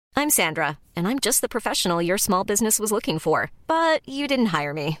I'm Sandra, and I'm just the professional your small business was looking for. But you didn't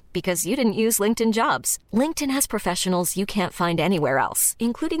hire me because you didn't use LinkedIn Jobs. LinkedIn has professionals you can't find anywhere else,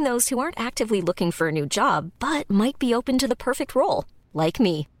 including those who aren't actively looking for a new job, but might be open to the perfect role, like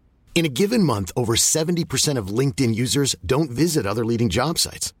me. In a given month, over 70% of LinkedIn users don't visit other leading job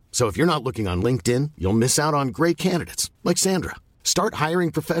sites. So if you're not looking on LinkedIn, you'll miss out on great candidates like Sandra. Start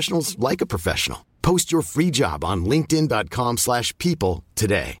hiring professionals like a professional. Post your free job on linkedin.com/people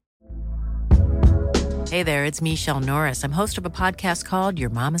today. Hey there, it's Michelle Norris. I'm host of a podcast called Your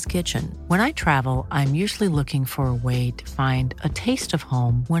Mama's Kitchen. When I travel, I'm usually looking for a way to find a taste of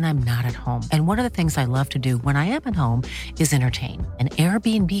home when I'm not at home. And one of the things I love to do when I am at home is entertain. And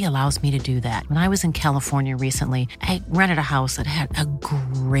Airbnb allows me to do that. When I was in California recently, I rented a house that had a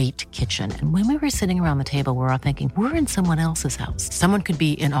great kitchen. And when we were sitting around the table, we're all thinking, we're in someone else's house. Someone could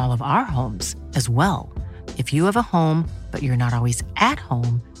be in all of our homes as well. If you have a home, but you're not always at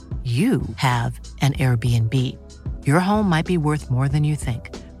home, you have an Airbnb. Your home might be worth more than you think.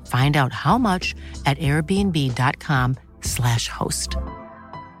 Find out how much at airbnb.com/host.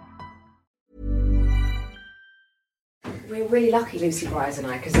 We're really lucky, Lucy Bryers and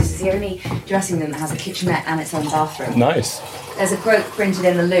I, because this is the only dressing room that has a kitchenette and its own bathroom. Nice. There's a quote printed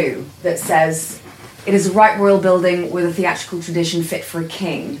in the loo that says, "It is a right royal building with a theatrical tradition fit for a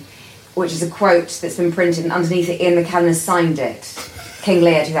king," which is a quote that's been printed, and underneath it, Ian McKellen has signed it. King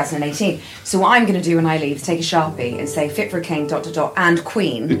Lear 2018. So what I'm going to do when I leave is take a Sharpie and say fit for a king ... and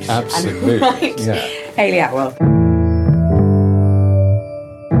queen. Absolutely. And write Hayley Atwell.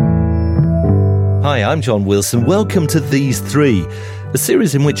 Hi, I'm John Wilson. Welcome to These Three, a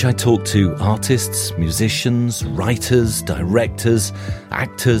series in which I talk to artists, musicians, writers, directors,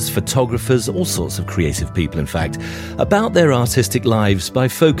 actors, photographers, all sorts of creative people, in fact, about their artistic lives by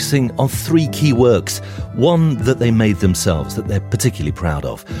focusing on three key works. One that they made themselves, that they're particularly proud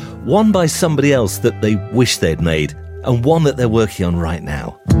of. One by somebody else that they wish they'd made. And one that they're working on right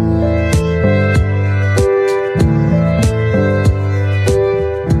now.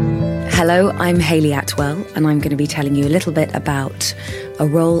 Hello, I'm Hayley Atwell, and I'm going to be telling you a little bit about a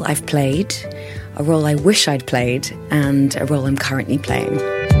role I've played, a role I wish I'd played, and a role I'm currently playing.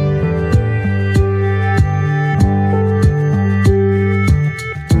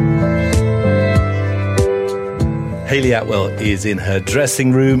 Hayley Atwell is in her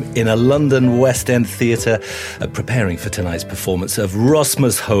dressing room in a London West End theatre preparing for tonight's performance of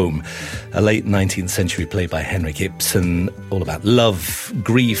Rosmer's Home, a late 19th century play by Henrik Ibsen, all about love,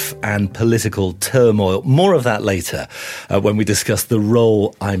 grief and political turmoil. More of that later when we discuss the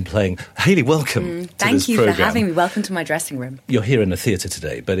role I'm playing. Hayley, welcome to this Thank you programme. for having me. Welcome to my dressing room. You're here in the theatre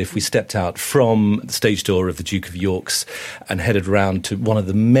today, but if we stepped out from the stage door of the Duke of York's and headed round to one of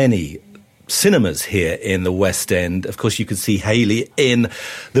the many cinemas here in the West End, of course you could see Hayley in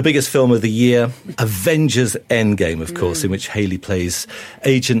the biggest film of the year, Avengers Endgame, of course, in which Hayley plays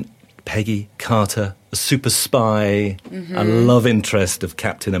Agent Peggy Carter, a super spy, a love interest of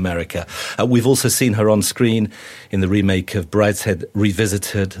Captain America. We've also seen her on screen in the remake of Brideshead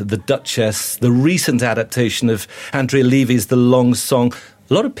Revisited, The Duchess, the recent adaptation of Andrea Levy's The Long Song.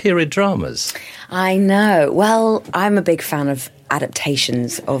 A lot of period dramas. I know. Well, I'm a big fan of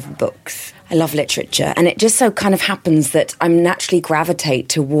adaptations of books. I love literature, and it just so kind of happens that I naturally gravitate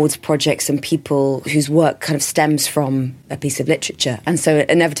towards projects and people whose work kind of stems from a piece of literature. And so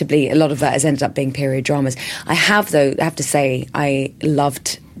inevitably a lot of that has ended up being period dramas. I have to say, I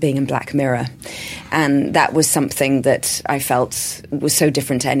loved being in Black Mirror, and that was something that I felt was so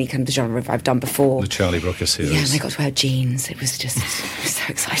different to any kind of genre I've done before. The Charlie Brooker series. Yeah, and I got to wear jeans. It was just so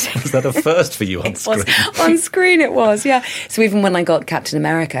exciting. Was that a first for you on screen? On screen it was, yeah. So even when I got Captain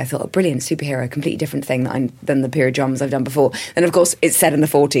America, I thought, brilliant, superhero, completely different thing than the period dramas I've done before. And of course, it's set in the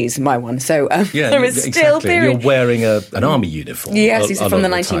 40s, my one. So yeah, there is still exactly. period. You're wearing an army uniform. Yes, it's from the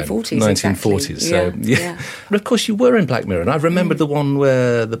 1940s. 1940s. 1940s, so yeah. But of course, you were in Black Mirror, and I remembered the one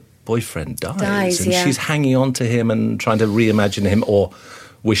where the boyfriend dies and she's hanging on to him and trying to reimagine him or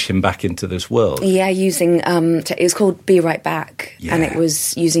wish him back into this world. Yeah, using it was called Be Right Back, and it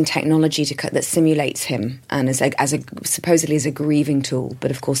was using technology that simulates him, and supposedly as a grieving tool.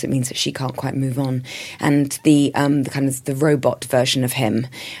 But of course, it means that she can't quite move on, and the kind of the robot version of him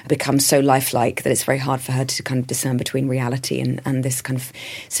becomes so lifelike that it's very hard for her to kind of discern between reality and this kind of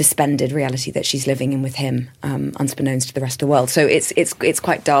suspended reality that she's living in with him, unbeknownst to the rest of the world. So it's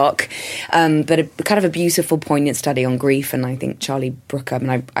quite dark, but a kind of a beautiful, poignant study on grief. And I think Charlie Brooker.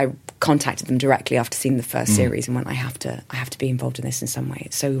 I contacted them directly after seeing the first series and went, I have to be involved in this in some way.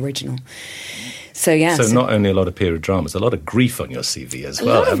 It's so original. So, yeah. So not only a lot of period dramas, a lot of grief on your CV as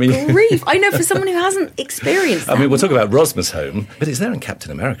well. A lot of grief. I know, for someone who hasn't experienced that. I mean, we'll talk about Rosmersholm, but it's there in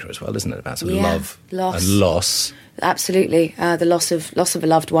Captain America as well, isn't it? About sort of love and loss. Absolutely. The loss of a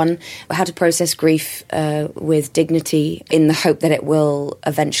loved one. How to process grief with dignity, in the hope that it will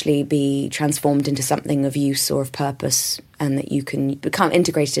eventually be transformed into something of use or of purpose, and that you can become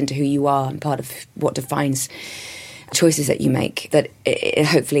integrated into who you are and part of what defines choices that you make, that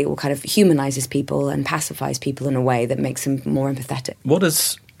hopefully it will kind of humanises people and pacifies people in a way that makes them more empathetic. What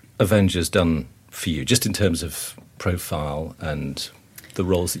has Avengers done for you, just in terms of profile and the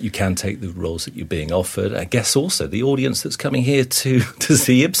roles that you can take, the roles that you're being offered? I guess also the audience that's coming here to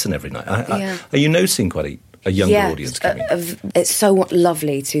see Ibsen every night. Are you noticing quite a younger audience coming? It's so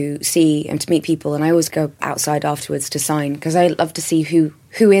lovely to see and to meet people, and I always go outside afterwards to sign, because I love to see who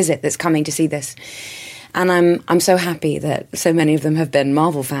is it that's coming to see this. And I'm so happy that so many of them have been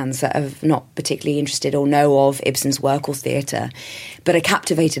Marvel fans that are not particularly interested or know of Ibsen's work or theatre, but are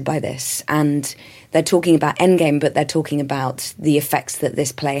captivated by this. And they're talking about Endgame, but they're talking about the effects that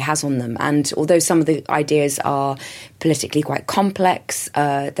this play has on them. And although some of the ideas are politically quite complex,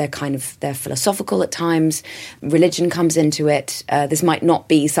 they're philosophical at times. Religion comes into it. This might not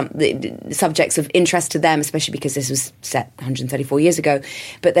be the subjects of interest to them, especially because this was set 134 years ago.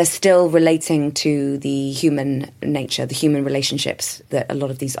 But they're still relating to the human nature, the human relationships that a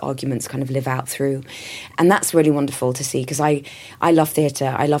lot of these arguments kind of live out through. And that's really wonderful to see, because I love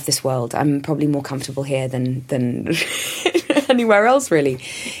theatre. I love this world. I'm probably more comfortable here than anywhere else, really.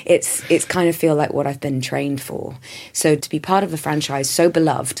 It's kind of feel like what I've been trained for. So to be part of a franchise so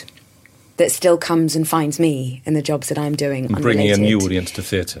beloved that still comes and finds me in the jobs that I'm doing, bringing a new audience to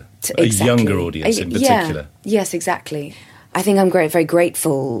theatre, a younger audience in particular. Yes, exactly. I think I'm very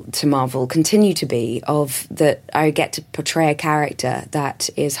grateful to Marvel, continue to be, of that I get to portray a character that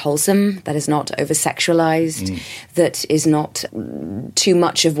is wholesome, that is not over-sexualised, that is not too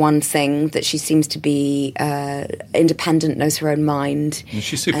much of one thing, that she seems to be independent, knows her own mind. And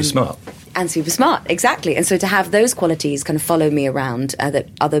she's super smart. And super smart, exactly. And so to have those qualities kind of follow me around, that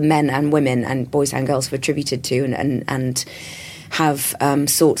other men and women and boys and girls have attributed to and have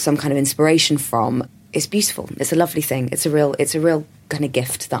sought some kind of inspiration from, it's beautiful. It's a lovely thing. It's a real kind of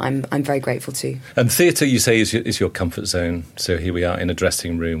gift that I'm very grateful to. And theatre, you say, is your comfort zone. So here we are in a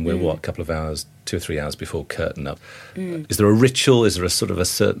dressing room. We're, a couple of hours, 2 or 3 hours before curtain up. Is there a ritual? Is there a sort of a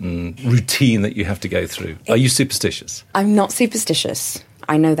certain routine that you have to go through? Are you superstitious? I'm not superstitious.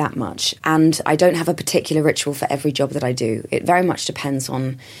 I know that much. And I don't have a particular ritual for every job that I do. It very much depends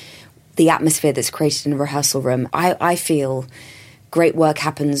on the atmosphere that's created in a rehearsal room. I feel great work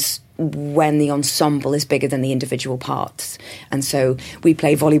happens when the ensemble is bigger than the individual parts. And so we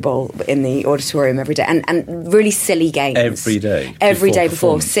play volleyball in the auditorium every day, and really silly games. Every day? Every day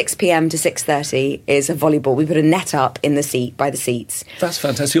before 6 p.m. to 6:30 is a volleyball. We put a net up in the seat, by the seats. That's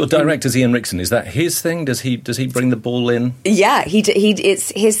fantastic. Your director's Ian Rickson. Is that his thing? Does he bring the ball in? Yeah,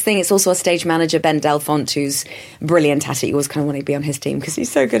 it's his thing. It's also a stage manager, Ben Delfont, who's brilliant at it. You always kind of want to be on his team because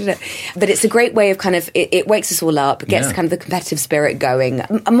he's so good at it. But it's a great way of kind of, it wakes us all up, gets kind of the competitive spirit going.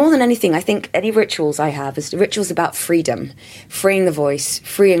 More than anything, I think any rituals I have is rituals about freedom, freeing the voice,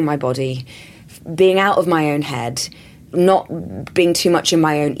 freeing my body, being out of my own head, not being too much in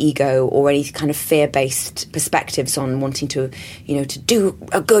my own ego or any kind of fear-based perspectives on wanting to, to do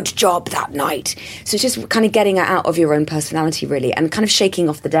a good job that night. So it's just kind of getting out of your own personality, really, and kind of shaking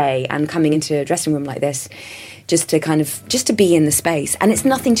off the day and coming into a dressing room like this just to be in the space. And it's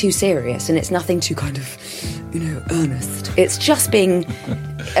nothing too serious, and it's nothing too kind of, earnest. It's just being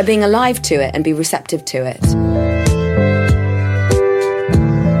alive to it and be receptive to it.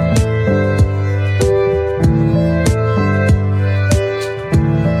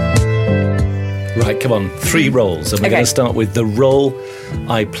 Right, come on, 3 roles, and we're going to start with the role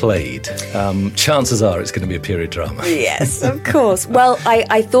I played. Chances are it's going to be a period drama. Yes, of course. Well,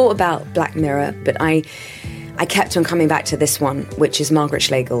 I thought about Black Mirror, but I kept on coming back to this one, which is Margaret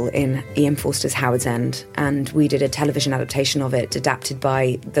Schlegel in E.M. Forster's Howard's End, and we did a television adaptation of it, adapted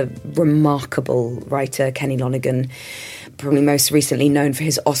by the remarkable writer Kenny Lonergan, probably most recently known for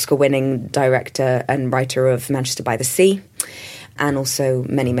his Oscar-winning director and writer of Manchester by the Sea, and also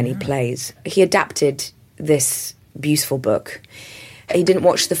many, many plays. He adapted this beautiful book. He didn't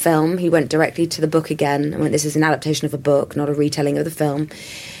watch the film. He went directly to the book again. I went, this is an adaptation of a book, not a retelling of the film.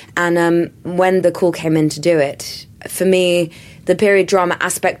 And when the call came in to do it, for me, the period drama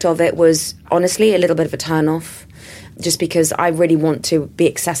aspect of it was honestly a little bit of a turn-off, just because I really want to be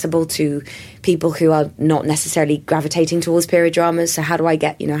accessible to people who are not necessarily gravitating towards period dramas. So how do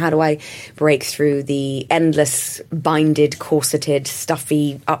I break through the endless binded, corseted,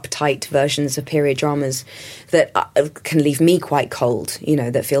 stuffy, uptight versions of period dramas that can leave me quite cold,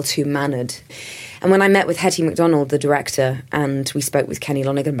 that feel too mannered. And when I met with Hetty MacDonald, the director, and we spoke with Kenny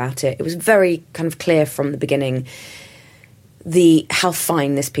Lonergan about it, it was very kind of clear from the beginning how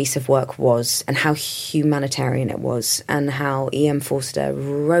fine this piece of work was and how humanitarian it was and how E.M. Forster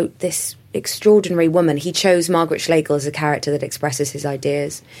wrote this extraordinary woman. He chose Margaret Schlegel as a character that expresses his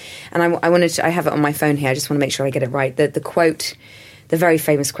ideas. And I have it on my phone here, I just want to make sure I get it right. The quote, the very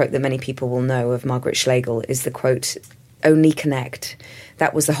famous quote that many people will know of Margaret Schlegel is the quote, "Only connect."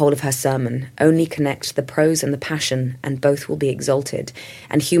 That was the whole of her sermon. Only connect the prose and the passion, and both will be exalted,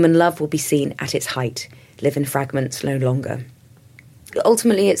 and human love will be seen at its height. Live in fragments no longer.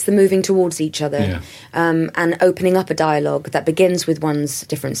 Ultimately, it's the moving towards each other and opening up a dialogue that begins with one's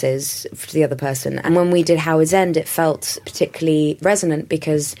differences to the other person. And when we did Howard's End, it felt particularly resonant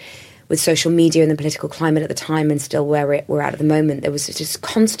because with social media and the political climate at the time and still where we're at the moment, there was just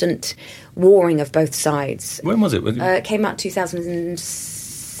constant warring of both sides. When was it? It came out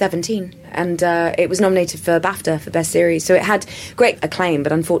 2017 and it was nominated for BAFTA for Best Series. So it had great acclaim,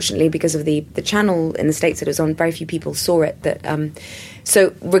 but unfortunately because of the channel in the States that it was on, very few people saw it.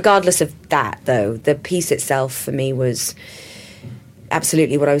 So regardless of that, though, the piece itself for me was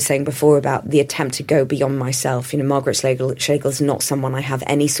absolutely what I was saying before about the attempt to go beyond myself. Margaret Schlegel is not someone I have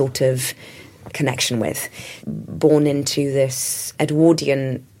any sort of connection with. Born into this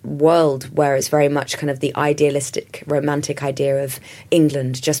Edwardian world where it's very much kind of the idealistic, romantic idea of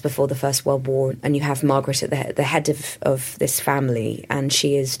England just before the First World War, and you have Margaret at the head of this family, and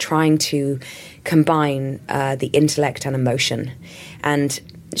she is trying to combine the intellect and emotion. And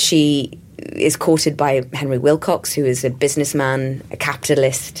she is courted by Henry Wilcox, who is a businessman, a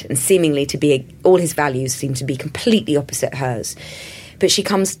capitalist, and seemingly all his values seem to be completely opposite hers. But she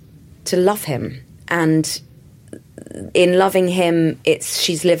comes to love him, and in loving him,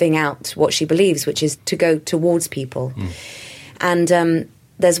 she's living out what she believes, which is to go towards people. And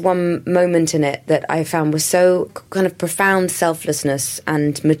there's one moment in it that I found was so kind of profound selflessness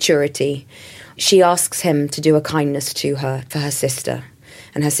and maturity. She asks him to do a kindness to her for her sister.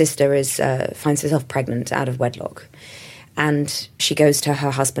 And her sister finds herself pregnant out of wedlock. And she goes to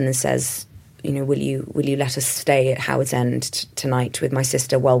her husband and says, will you let us stay at Howard's End tonight with my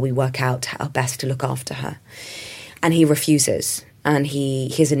sister while we work out how best to look after her? And he refuses. And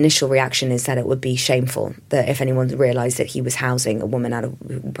his initial reaction is that it would be shameful, that if anyone realised that he was housing a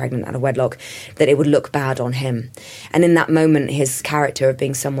woman pregnant out of wedlock, that it would look bad on him. And in that moment, his character of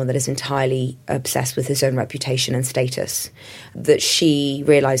being someone that is entirely obsessed with his own reputation and status, that she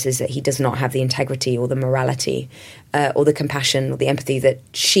realises that he does not have the integrity or the morality or the compassion or the empathy that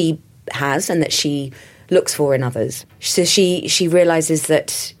she has and that she looks for in others. So she realises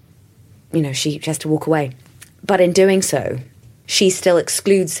that, she has to walk away. But in doing so, she still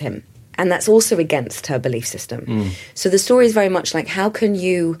excludes him. And that's also against her belief system. So the story is very much like, how can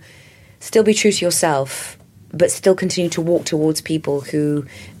you still be true to yourself, but still continue to walk towards people who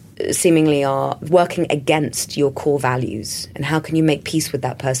seemingly are working against your core values? And how can you make peace with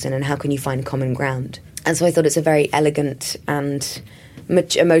that person? And how can you find common ground? And so I thought it's a very elegant and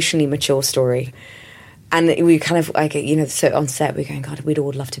emotionally mature story. And we kind of, so on set, we're going, God, we'd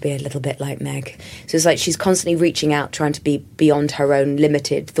all love to be a little bit like Meg. So it's like she's constantly reaching out, trying to be beyond her own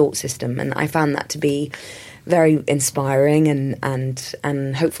limited thought system. And I found that to be very inspiring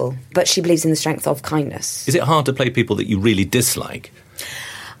and hopeful. But she believes in the strength of kindness. Is it hard to play people that you really dislike?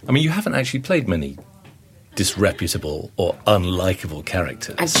 I mean, you haven't actually played many disreputable or unlikable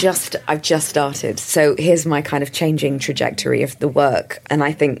characters. I've just started. So here's my kind of changing trajectory of the work. And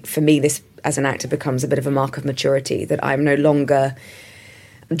I think for me, this as an actor becomes a bit of a mark of maturity, that I'm no longer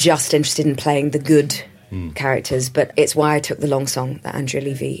just interested in playing the good characters, but it's why I took the Long Song, that Andrea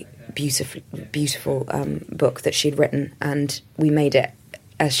Levy beautiful book that she'd written, and we made it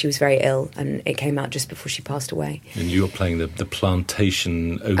as she was very ill, and it came out just before she passed away. And you were playing the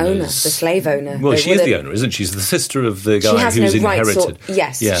plantation owner, the slave owner. Well, she is the owner, isn't she? She's the sister of the guy who's inherited.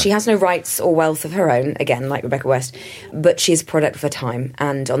 She has no rights or wealth of her own, again, like Rebecca West, but she's a product of her time.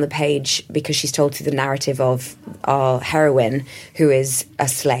 And on the page, because she's told through the narrative of our heroine, who is a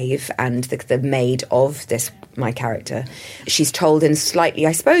slave and the maid of this, my character, she's told in slightly,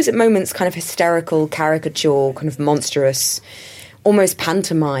 I suppose at moments, kind of hysterical, caricature, kind of monstrous, almost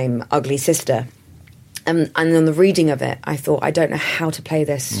pantomime ugly sister. And on the reading of it, I thought, I don't know how to play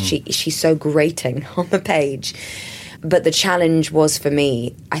this. She's so grating on the page. But the challenge was for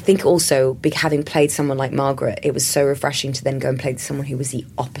me, I think also having played someone like Margaret, it was so refreshing to then go and play someone who was the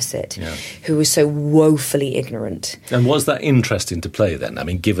opposite, who was so woefully ignorant. And was that interesting to play then? I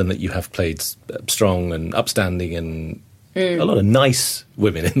mean, given that you have played strong and upstanding and a lot of nice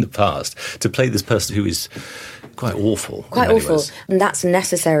women in the past, to play this person who is quite awful. Quite awful. And that's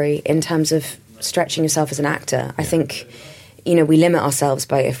necessary in terms of stretching yourself as an actor. I think, you know, we limit ourselves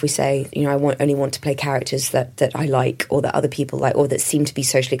by if we say, you know, I only want to play characters that I like or that other people like or that seem to be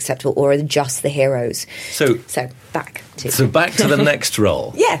socially acceptable or are just the heroes. So back to the next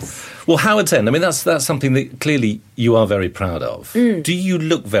role. Yes. Well, Howard's End, I mean, that's something that clearly you are very proud of. Do you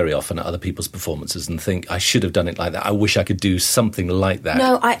look very often at other people's performances and think, I should have done it like that, I wish I could do something like that?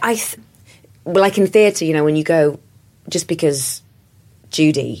 No, like in theatre, you know, when you go, just because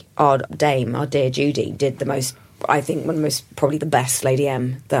Judy, our dame, our dear Judy, did the most, I think, one of the most, probably the best Lady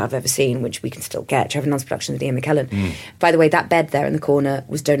M that I've ever seen, which we can still get. Trevor Nunn's production with Ian McKellen. By the way, that bed there in the corner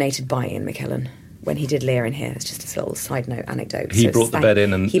was donated by Ian McKellen when he did Lear in here. It's just a little side note anecdote. He brought the bed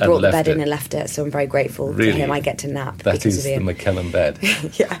in and left it. He brought the bed in and left it, so I'm very grateful to him. I get to nap that because is of Ian. the McKellen bed.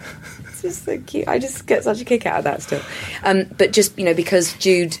 Yeah. It's just so cute. I just get such a kick out of that still. But just, you know, because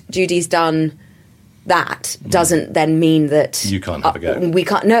Judy's done that doesn't then mean that you can't have a go. We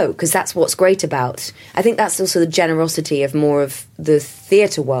can't, no, because that's what's great about. I think that's also the generosity of more of the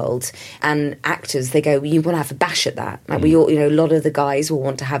theatre world and actors. They go, you want to have a bash at that. Like we all, you know, a lot of the guys will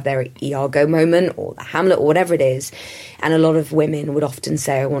want to have their Iago moment or the Hamlet or whatever it is, and a lot of women would often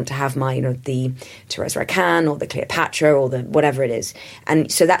say, I want to have my, you know, the Therese Raquin or the Cleopatra or the whatever it is,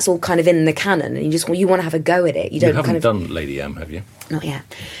 and so that's all kind of in the canon, and you want to have a go at it. You haven't done Lady M, have you? Not yet.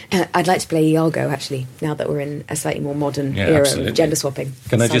 I'd like to play Iago, actually, now that we're in a slightly more modern era of gender swapping.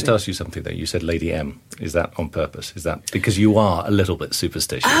 Can I just ask you something, though? You said Lady M. Is that on purpose? Is that because you are a little bit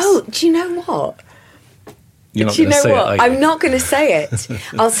superstitious? Oh, do you know what? You're not going to say it, are you? I'm not going to say it.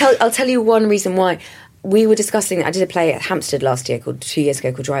 I'll tell you one reason why. We were discussing, I did a play at Hampstead last year, 2 years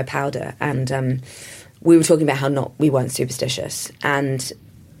ago, called Dry Powder, and we were talking about how we weren't superstitious. And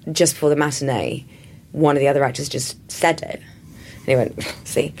just before the matinee, one of the other actors just said it. And he went,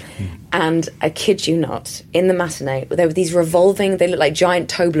 see? And I kid you not, in the matinee, there were these revolving, they look like giant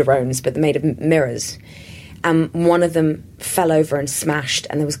Toblerones, but they're made of mirrors. And one of them fell over and smashed,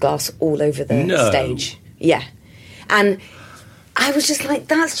 and there was glass all over the stage. Yeah. And I was just like,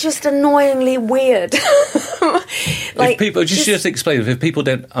 that's just annoyingly weird. Like, if people just explain, if people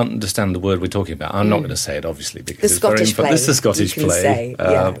don't understand the word we're talking about, I'm not going to say it, obviously, because the Scottish play. This is the Scottish play.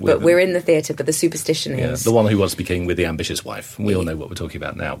 But we're in the theatre, but the superstition is... the one who wants to be king with the ambitious wife. We all know what we're talking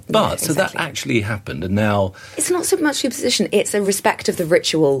about now. But, so that actually happened, and now... It's not so much superstition, it's a respect of the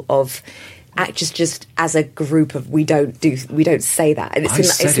ritual of... Actors just as a group of we don't say that. And I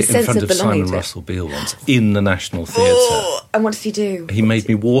said it in front of Simon Russell Beale once in the National Theatre. And what did he do? He made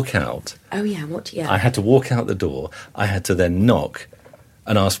me walk out. Oh yeah, what? Yeah. I had to walk out the door. I had to then knock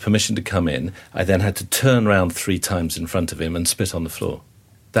and ask permission to come in. I then had to turn round 3 times in front of him and spit on the floor.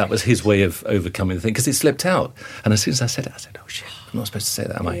 That was his way of overcoming the thing, because it slipped out. And as soon as I said it, I said, oh shit, I'm not supposed to say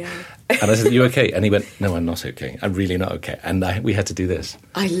that, am I? Yeah. And I said, are you okay? And he went, no, I'm not okay. I'm really not okay. And we had to do this.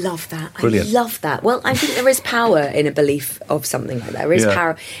 I love that. Brilliant. I love that. Well, I think there is power in a belief of something like that. There is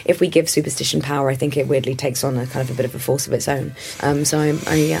power. If we give superstition power, I think it weirdly takes on a kind of a bit of a force of its own. So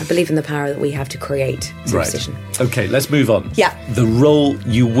I believe in the power that we have to create superstition. Right. Okay, let's move on. Yeah. The role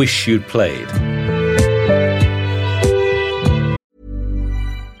you wish you'd played.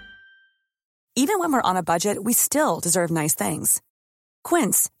 Even when we're on a budget, we still deserve nice things.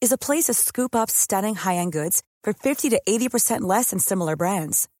 Quince is a place to scoop up stunning high-end goods for 50 to 80% less than similar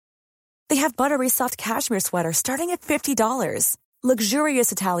brands. They have buttery soft cashmere sweaters starting at $50,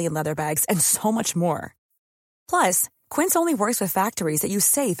 luxurious Italian leather bags, and so much more. Plus, Quince only works with factories that use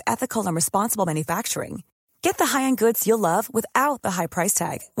safe, ethical, and responsible manufacturing. Get the high-end goods you'll love without the high price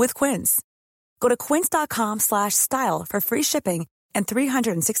tag with Quince. Go to quince.com/style for free shipping and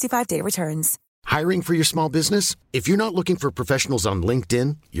 365-day returns. Hiring for your small business? If you're not looking for professionals on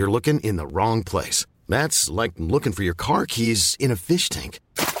LinkedIn, you're looking in the wrong place. That's like looking for your car keys in a fish tank.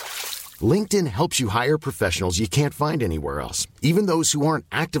 LinkedIn helps you hire professionals you can't find anywhere else, even those who aren't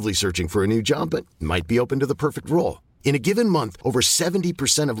actively searching for a new job but might be open to the perfect role. In a given month, over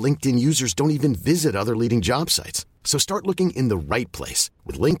 70% of LinkedIn users don't even visit other leading job sites. So start looking in the right place.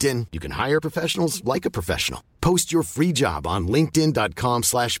 With LinkedIn, you can hire professionals like a professional. Post your free job on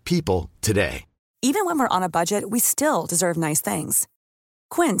linkedin.com/people today. Even when we're on a budget, we still deserve nice things.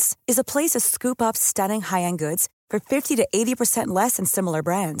 Quince is a place to scoop up stunning high-end goods for 50 to 80% less than similar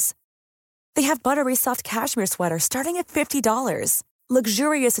brands. They have buttery soft cashmere sweaters starting at $50,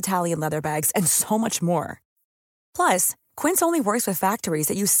 luxurious Italian leather bags, and so much more. Plus, Quince only works with factories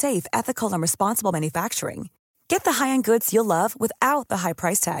that use safe, ethical, and responsible manufacturing. Get the high-end goods you'll love without the high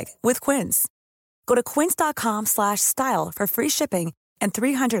price tag with Quince. Go to quince.com/style for free shipping and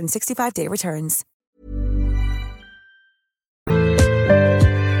 365-day returns.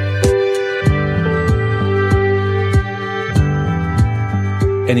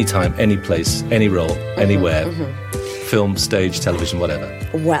 Anytime, any place, any role, anywhere, film, stage, television, whatever.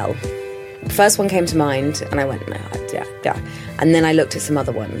 Well, the first one came to mind, and I went, no, yeah. And then I looked at some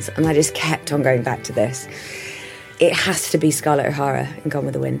other ones, and I just kept on going back to this. It has to be Scarlett O'Hara in Gone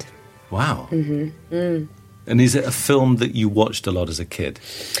with the Wind. Wow. And is it a film that you watched a lot as a kid?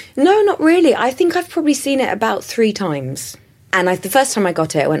 No, not really. I think I've probably seen it about 3 times. And the first time I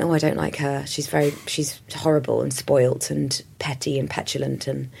got it, I went, oh, I don't like her. She's horrible and spoilt and petty and petulant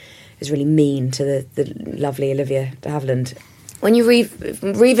and is really mean to the lovely Olivia de Havilland. When you're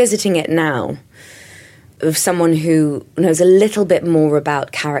revisiting it now, of someone who knows a little bit more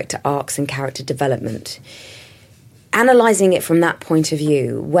about character arcs and character development, analysing it from that point of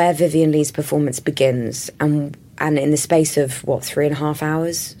view, where Vivien Leigh's performance begins, and in the space of, 3.5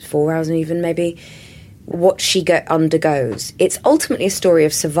 hours, 4 hours even maybe, what she undergoes. It's ultimately a story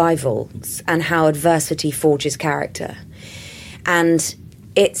of survival and how adversity forges character. And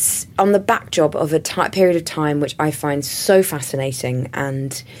it's on the backdrop of a period of time which I find so fascinating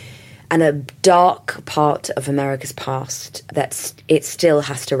and a dark part of America's past that it still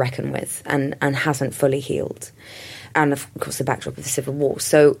has to reckon with and hasn't fully healed. And of course the backdrop of the Civil War.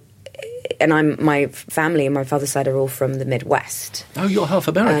 So, and my family and my father's side are all from the Midwest. Oh, you're half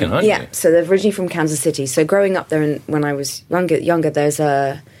American, aren't you? Yeah, so they're originally from Kansas City. So growing up there, when I was younger, there's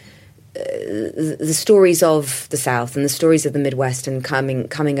the stories of the South and the stories of the Midwest and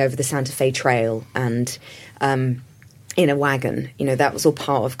coming over the Santa Fe Trail and in a wagon. That was all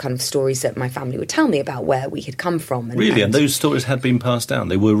part of kind of stories that my family would tell me about where we had come from. And those stories had been passed down?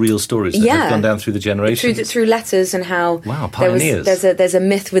 They were real stories that had gone down through the generations? Through letters and how... Wow, pioneers. There's a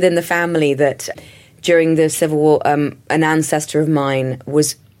myth within the family that during the Civil War, an ancestor of mine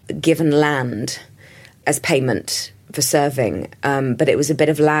was given land as payment for serving, but it was a bit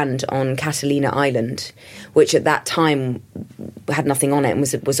of land on Catalina Island, which at that time had nothing on it and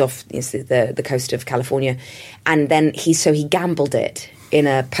was off the coast of California. And then he gambled it in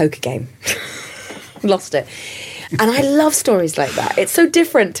a poker game, lost it. And I love stories like that. It's so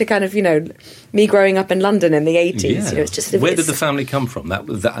different to kind of, me growing up in London in the 80s. Yeah. It's just where did the family come from?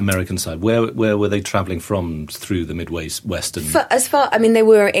 That American side. Where were they travelling from through the Midwest? They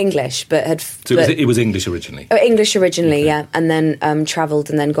were English, but had... So it was English originally? English originally, okay. Yeah. And then travelled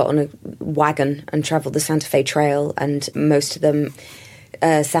and then got on a wagon and travelled the Santa Fe Trail, and most of them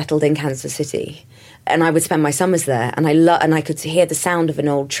settled in Kansas City. And I would spend my summers there, and I could hear the sound of an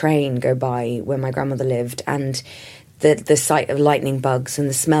old train go by where my grandmother lived, and the sight of lightning bugs and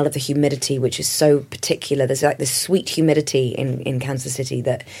the smell of the humidity, which is so particular. There's like this sweet humidity in Kansas City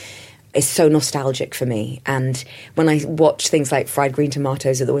that is so nostalgic for me. And when I watch things like fried green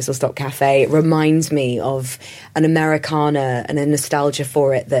tomatoes at the Whistle Stop Cafe, it reminds me of an Americana and a nostalgia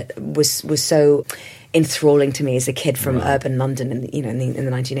for it that was so enthralling to me as a kid from urban London in the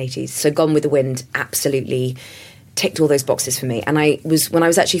 1980s. So Gone with the Wind absolutely ticked all those boxes for me. And when I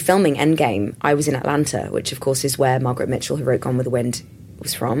was actually filming Endgame, I was in Atlanta, which of course is where Margaret Mitchell, who wrote Gone with the Wind,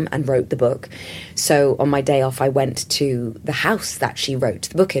 was from and wrote the book. So on my day off, I went to the house that she wrote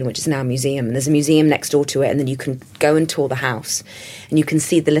the book in, which is now a museum. And there's a museum next door to it, and then you can go and tour the house, and you can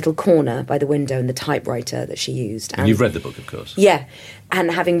see the little corner by the window and the typewriter that she used. And you've read the book, of course. Yeah.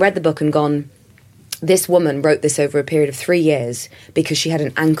 And having read the book and gone, this woman wrote this over a period of 3 years because she had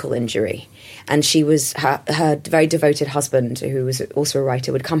an ankle injury. And she was, her very devoted husband, who was also a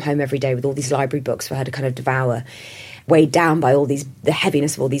writer, would come home every day with all these library books for her to kind of devour, weighed down by the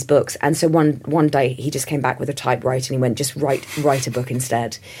heaviness of all these books. And so one day he just came back with a typewriter and he went, just write a book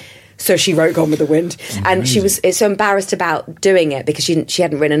instead. So she wrote Gone with the Wind. Amazing. And she was so embarrassed about doing it because she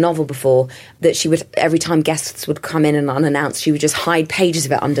hadn't written a novel before, that she would, every time guests would come in and unannounced, she would just hide pages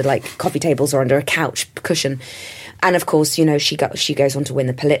of it under like coffee tables or under a couch cushion. And of course, she goes on to win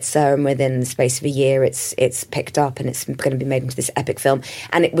the Pulitzer, and within the space of a year it's picked up and it's going to be made into this epic film.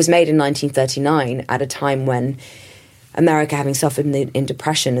 And it was made in 1939 at a time when America, having suffered in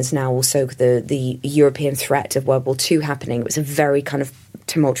depression, is now also the European threat of World War II happening. It was a very kind of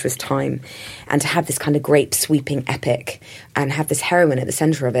tumultuous time. And to have this kind of great sweeping epic and have this heroine at the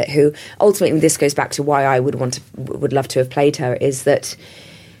centre of it, who ultimately, this goes back to why I would love to have played her, is that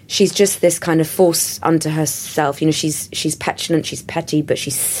she's just this kind of force unto herself. She's petulant, she's petty, but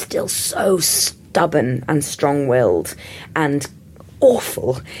she's still so stubborn and strong-willed and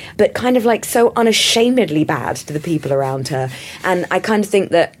awful, but kind of like so unashamedly bad to the people around her. And I kind of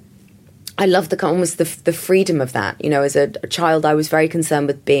think that I love almost the freedom of that. You know, as a child, I was very concerned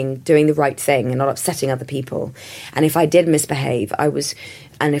with doing the right thing and not upsetting other people. And if I did misbehave,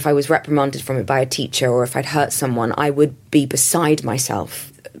 and if I was reprimanded from it by a teacher, or if I'd hurt someone, I would be beside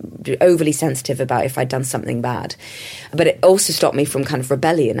myself, overly sensitive about if I'd done something bad. But it also stopped me from kind of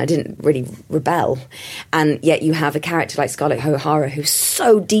rebellion. I didn't really rebel. And yet you have a character like Scarlett O'Hara who's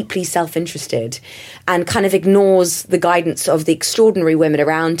so deeply self-interested and kind of ignores the guidance of the extraordinary women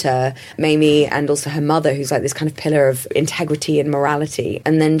around her, Mamie, and also her mother, who's like this kind of pillar of integrity and morality.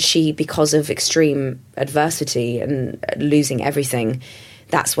 And then she, because of extreme adversity and losing everything,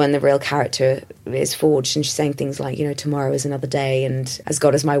 that's when the real character is forged. And she's saying things like, you know, tomorrow is another day, and as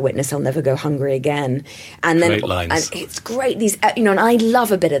God is my witness, I'll never go hungry again. And then great lines. And it's great, these, you know, and I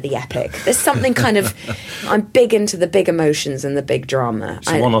love a bit of the epic. There's something kind of, I'm big into the big emotions and the big drama.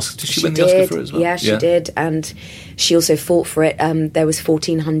 Did she win the Oscar for it as well? Yeah, she did. And she also fought for it. There was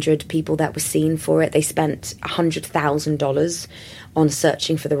 1,400 people that were seen for it. They spent $100,000 on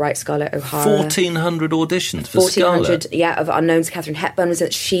searching for the right Scarlett O'Hara. 1,400 auditions for Scarlett? Yeah, of unknowns. Catherine Hepburn was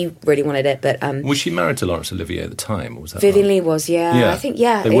it. She really wanted it, but... was she married to Laurence Olivier at the time, or was that Vivien Leigh was, yeah. I think,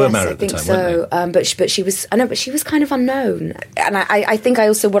 yeah. They were married at the time, so. weren't they? But she was... I know, but she was kind of unknown. And I think I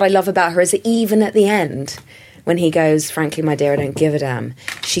also... What I love about her is that even at the end, when he goes, frankly, my dear, I don't give a damn,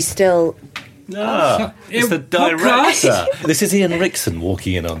 she's still... It's the director. This is Ian Rickson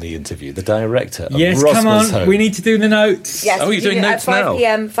walking in on the interview, the director of Yes, Rosmer's come on, Home. we need to do the notes. Yes, you're doing notes now?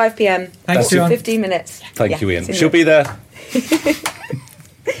 5 p.m. Thanks, Ian. 15 minutes. Thank you, Ian. She'll be there.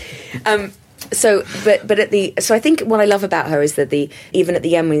 So I think what I love about her is that even at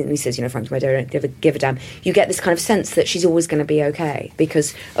the end when he says, you know, frankly, my dear, I don't give a damn, you get this kind of sense that she's always going to be okay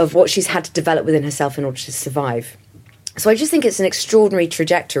because of what she's had to develop within herself in order to survive. So I just think it's an extraordinary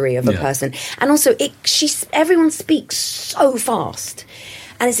trajectory of a person. And also, everyone speaks so fast.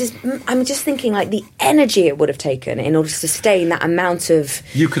 And it's just, I'm just thinking, like, the energy it would have taken in order to sustain that amount of...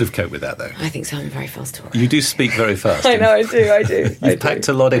 You could have coped with that, though. I think so. I'm a very fast talker. You do speak very fast. I know, I do. You've packed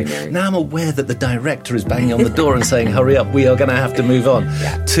a lot in. Now I'm aware that the director is banging on the door and saying, hurry up, we are going to have to move on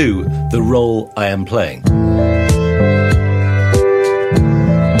to the role I am playing.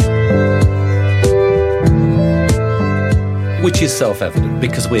 Which is self-evident,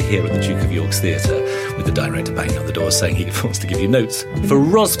 because we're here at the Duke of York's Theatre with the director banging on the door saying he wants to give you notes for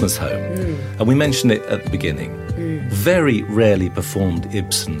Rosmer's Home. And we mentioned it at the beginning. Very rarely performed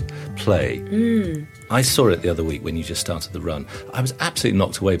Ibsen play. I saw it the other week when you just started the run. I was absolutely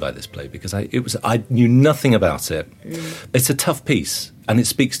knocked away by this play because I knew nothing about it. It's a tough piece, and it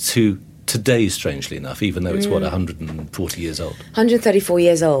speaks to today, strangely enough, even though it's, 140 years old? 134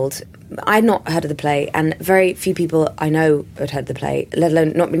 years old. I'd not heard of the play, and very few people I know had heard the play, let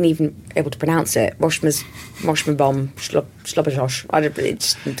alone not been even able to pronounce it. Roshmabom, Slobodosh.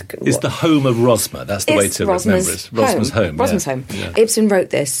 It's the home of Rosmer. That's the way to remember it. Rosmer's Home. Rosmer's Home. Yeah. Ibsen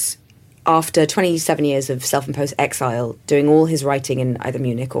wrote this after 27 years of self-imposed exile, doing all his writing in either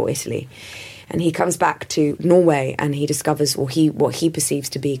Munich or Italy. And he comes back to Norway and he discovers what he perceives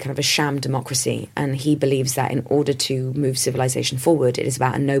to be kind of a sham democracy. And he believes that in order to move civilization forward, it is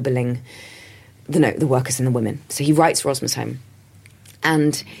about ennobling the workers and the women. So he writes Rosmer's Home.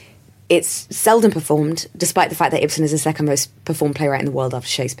 And it's seldom performed, despite the fact that Ibsen is the second most performed playwright in the world after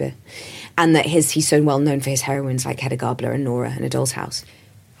Shakespeare. And that he's so well known for his heroines like Hedda Gabler and Nora in A Doll's House.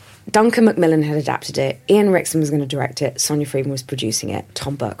 Duncan Macmillan had adapted it. Ian Rickson was going to direct it. Sonia Friedman was producing it.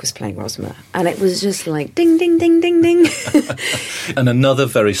 Tom Burke was playing Rosmer. And it was just like ding, ding, ding, ding, ding. And another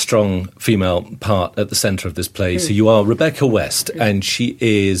very strong female part at the centre of this play. So you are Rebecca West, and she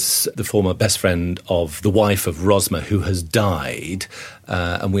is the former best friend of the wife of Rosmer, who has died.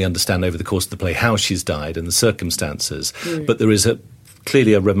 And we understand over the course of the play how she's died and the circumstances. But there is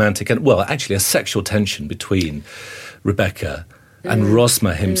clearly a romantic and, well, actually a sexual tension between Rebecca and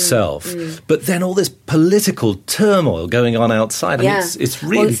Rosmer himself, but then all this political turmoil going on outside. I mean, it's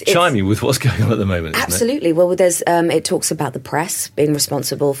really chiming with what's going on at the moment, isn't it? Absolutely. Well, there's it talks about the press being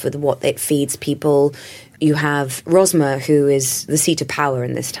responsible for what it feeds people. You have Rosmer, who is the seat of power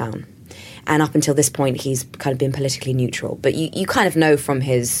in this town. And up until this point, he's kind of been politically neutral. But you kind of know from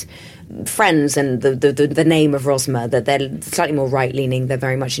his friends and the name of Rosmer that they're slightly more right-leaning. They're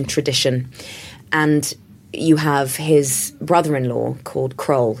very much in tradition. And you have his brother-in-law called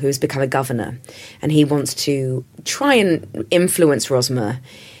Kroll, who's become a governor, and he wants to try and influence Rosmer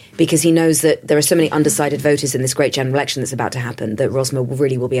because he knows that there are so many undecided voters in this great general election that's about to happen that Rosmer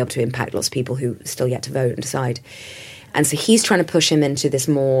really will be able to impact lots of people who are still yet to vote and decide. And so he's trying to push him into this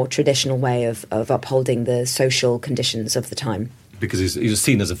more traditional way of upholding the social conditions of the time. because he was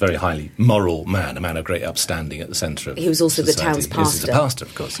seen as a very highly moral man, a man of great upstanding at the centre of He was also society. the town's pastor. He was the pastor,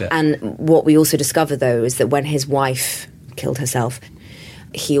 of course, yeah. And what we also discover, though, is that when his wife killed herself,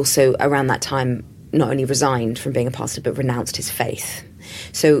 he also, around that time, not only resigned from being a pastor, but renounced his faith.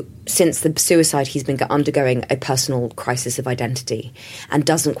 So since the suicide, he's been undergoing a personal crisis of identity and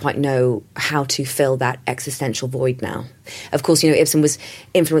doesn't quite know how to fill that existential void now. Of course, Ibsen was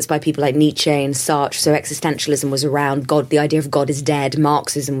influenced by people like Nietzsche and Sartre, so existentialism was around. God, the idea of God is dead.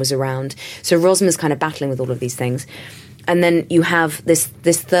 Marxism was around. So Rosmer's kind of battling with all of these things. And then you have this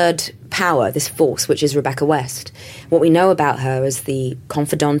third power, this force, which is Rebecca West. What we know about her as the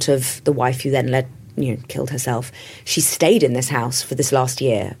confidant of the wife who then killed herself. She stayed in this house for this last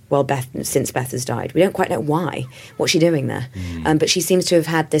year, since Beth has died. We don't quite know why. What's she doing there? But she seems to have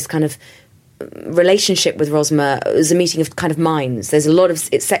had this kind of relationship with Rosmer. It was a meeting of kind of minds. There's a lot of...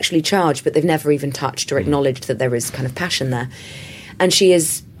 It's sexually charged, but they've never even touched or acknowledged that there is kind of passion there. And she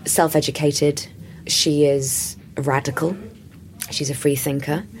is self-educated. She is a radical. She's a free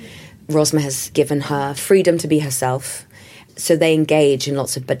thinker. Rosmer has given her freedom to be herself. So they engage in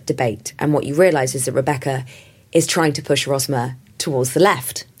lots of debate. And what you realise is that Rebecca is trying to push Rosmer towards the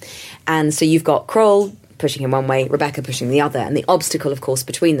left. And so you've got Kroll pushing him one way, Rebecca pushing the other. And the obstacle, of course,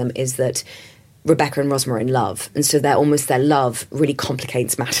 between them is that Rebecca and Rosmer are in love. And so their love really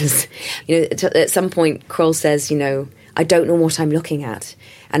complicates matters. At some point, Kroll says, I don't know what I'm looking at.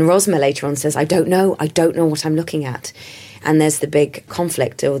 And Rosmer later on says, I don't know what I'm looking at. And there's the big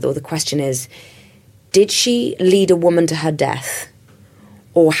conflict, or the question is, did she lead a woman to her death?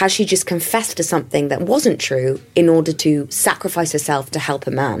 Or has she just confessed to something that wasn't true in order to sacrifice herself to help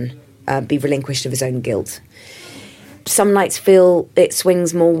a man be relinquished of his own guilt? Some nights feel it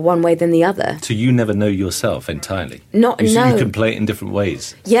swings more one way than the other. So you never know yourself entirely? No. You can play it in different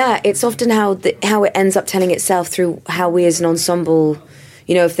ways. Yeah, it's often how it ends up telling itself through how we as an ensemble...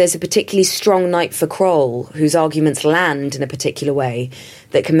 if there's a particularly strong night for Kroll, whose arguments land in a particular way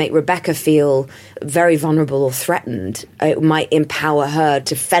that can make Rebecca feel very vulnerable or threatened, it might empower her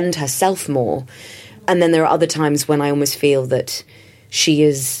to fend herself more. And then there are other times when I almost feel that she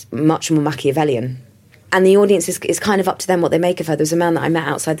is much more Machiavellian. And the audience is kind of up to them what they make of her. There was a man that I met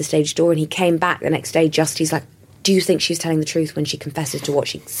outside the stage door, and he came back the next day he's like, do you think she's telling the truth when she confesses to what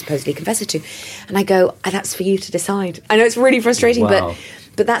she supposedly confesses to? And I go, that's for you to decide. I know it's really frustrating, wow.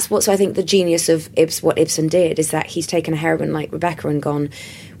 But that's what, so I think the genius of what Ibsen did is that he's taken a heroine like Rebecca and gone,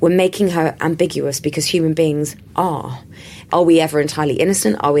 we're making her ambiguous because human beings are. Are we ever entirely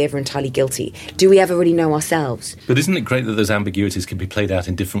innocent? Are we ever entirely guilty? Do we ever really know ourselves? But isn't it great that those ambiguities can be played out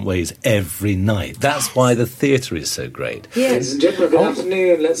in different ways every night? That's why the theatre is so great. Yes. Ladies and gentlemen, good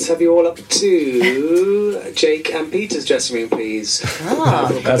afternoon. Let's have you all up to Jake and Peter's dressing room, please.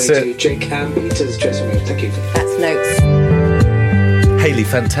 That's it. Jake and Peter's dressing room. Thank you. That's notes. Hayley,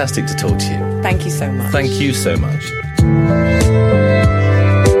 fantastic to talk to you. Thank you so much. Thank you so much.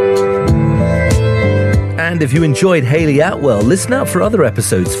 And if you enjoyed Hayley Atwell, listen out for other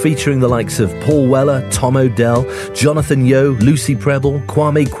episodes featuring the likes of Paul Weller, Tom O'Dell, Jonathan Yeo, Lucy Prebble,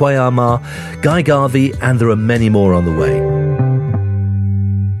 Kwame Kwei-Armah, Guy Garvey, and there are many more on the way.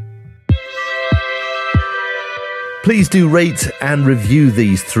 Please do rate and review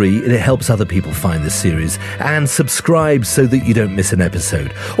these three. It helps other people find the series. And subscribe so that you don't miss an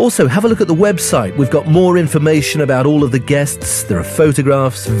episode. Also, have a look at the website. We've got more information about all of the guests. There are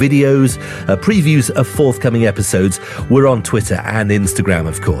photographs, videos, previews of forthcoming episodes. We're on Twitter and Instagram,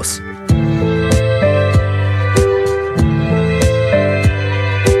 of course.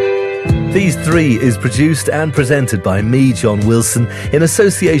 These Three is produced and presented by me, John Wilson, in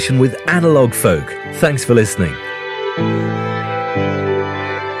association with Analog Folk. Thanks for listening.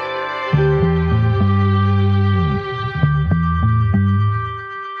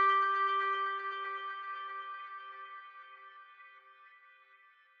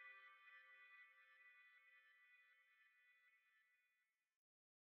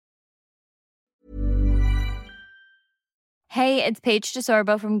 Hey, it's Paige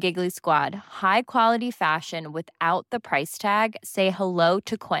DeSorbo from Giggly Squad. High quality fashion without the price tag. Say hello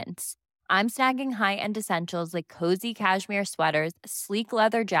to Quince. I'm snagging high-end essentials like cozy cashmere sweaters, sleek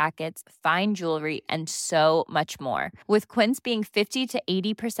leather jackets, fine jewelry, and so much more. With Quince being 50 to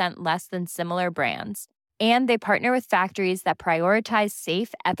 80% less than similar brands. And they partner with factories that prioritize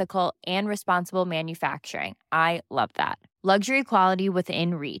safe, ethical, and responsible manufacturing. I love that. Luxury quality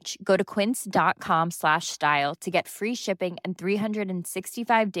within reach. Go to quince.com/style to get free shipping and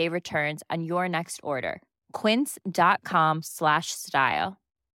 365-day returns on your next order. Quince.com/style.